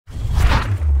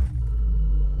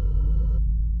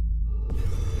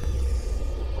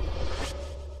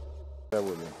that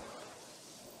with me.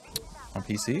 On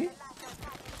PC?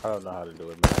 I don't know how to do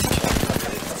it, man.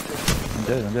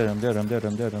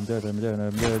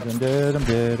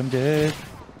 I'm dead.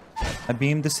 I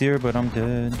beamed this here, but I'm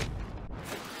dead.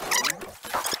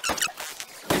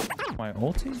 My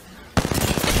ulti?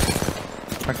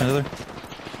 Crack another.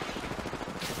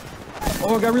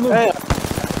 Oh, I got reloaded. Damn.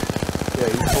 Yeah,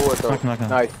 he's forward though. Knock.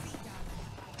 Nice.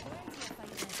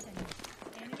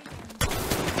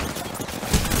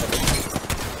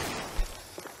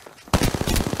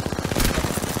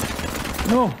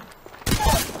 No.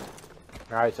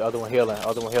 Nice. Other one healing.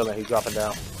 He's dropping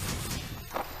down.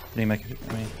 Did he make it?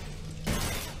 I mean.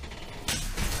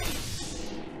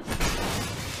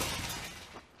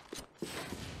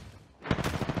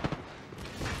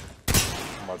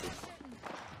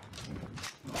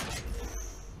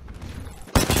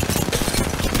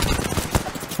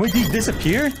 Wait, did he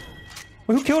disappear?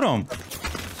 Wait, who killed him?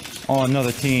 Oh,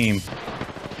 another team.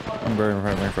 I'm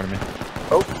right in front of me.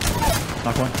 Oh.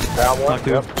 Knock one. Down one. Knock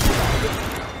two. Yep.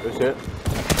 That's it.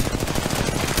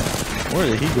 Where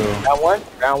did he go?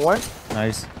 Down one.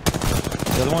 Nice.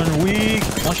 The other one weak.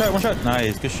 One shot.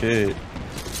 Nice. Good shit.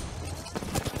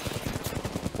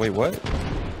 Wait, what?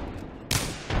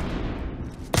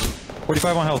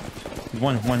 45 on health.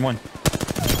 One.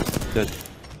 Dead.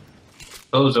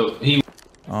 Oh, so he.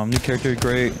 New character,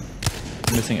 great.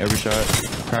 Missing every shot.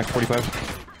 Cracked 45.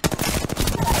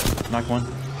 Knock one.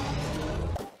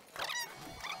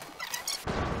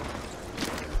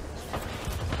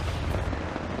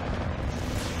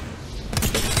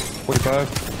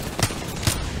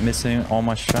 Missing all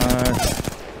my shots.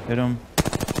 Hit him.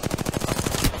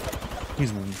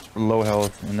 He's low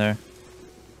health in there.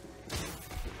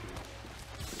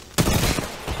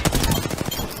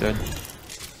 Dead.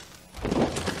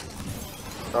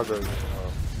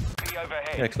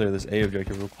 Gotta clear this A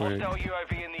objective real quick. Hostile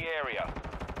UAV in the area.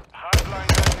 Hardline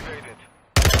activated.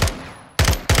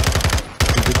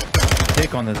 Good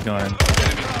kick on this gun.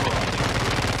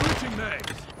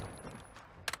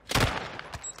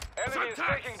 Enemy is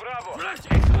taking Bravo.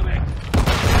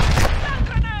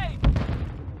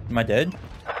 Am I dead?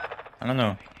 I don't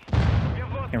know.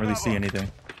 Can't really see anything.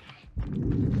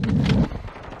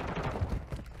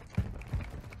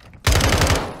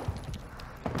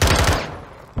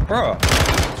 Bro,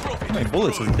 how many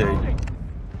bullets does it take?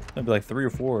 That'd be like 3 or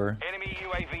 4. Enemy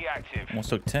UAV active. Almost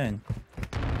took 10.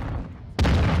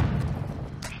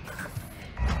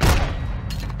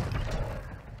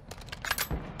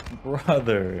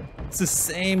 Brother, it's the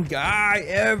same guy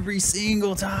every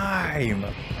single time.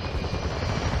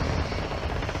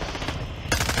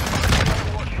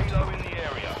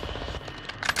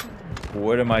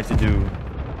 What am I to do?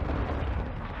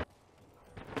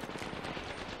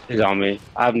 He's on me.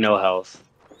 I have no health,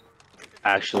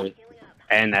 actually,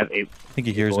 and I have 8. I think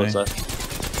he hears me. Is that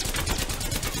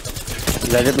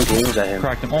different game? Is that him?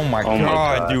 Cracked him. Oh my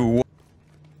god, dude.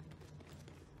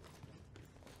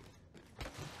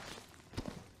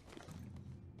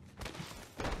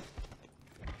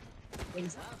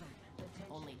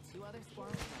 Only 2 other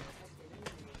squads.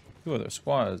 2 other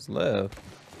squads left.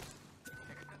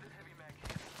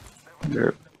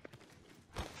 Yep.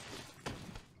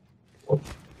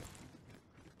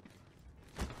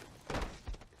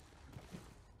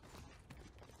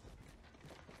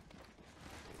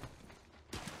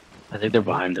 I think they're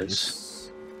behind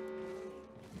us.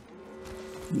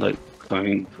 Like,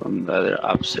 coming from the other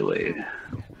opposite way.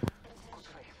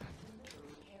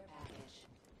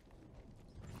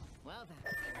 Well then,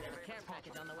 there's a care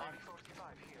package on the way.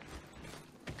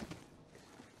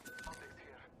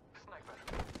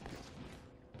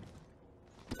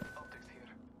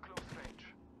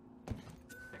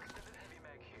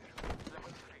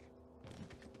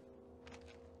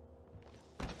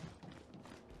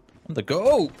 On the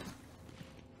go!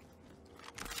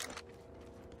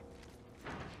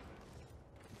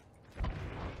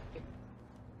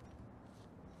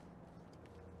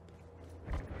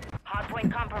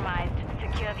 Hardpoint compromised.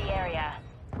 Secure the area.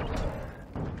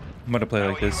 I'm gonna play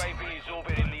like this. UAV is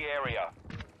orbiting the area.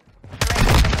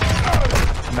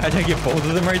 Imagine I get both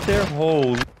of them right there.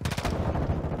 Holy.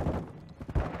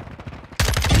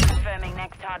 Confirming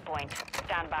next hardpoint.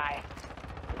 Stand by.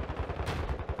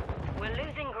 We're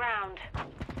losing ground.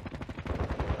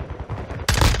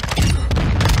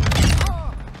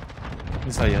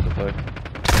 This is how you have to play.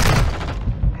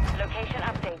 Location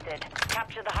updated.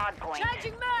 Capture the hardpoint.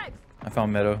 Changing mags! I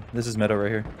found Meadow. This is Meadow right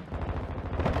here.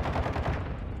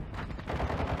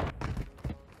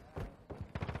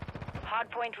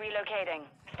 Hardpoint relocating.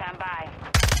 Stand by.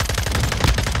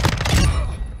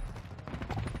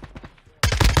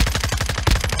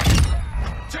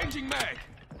 Changing mag.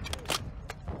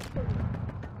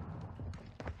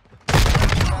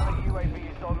 Friendly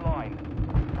UAV is online.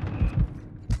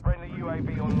 Friendly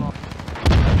UAV online.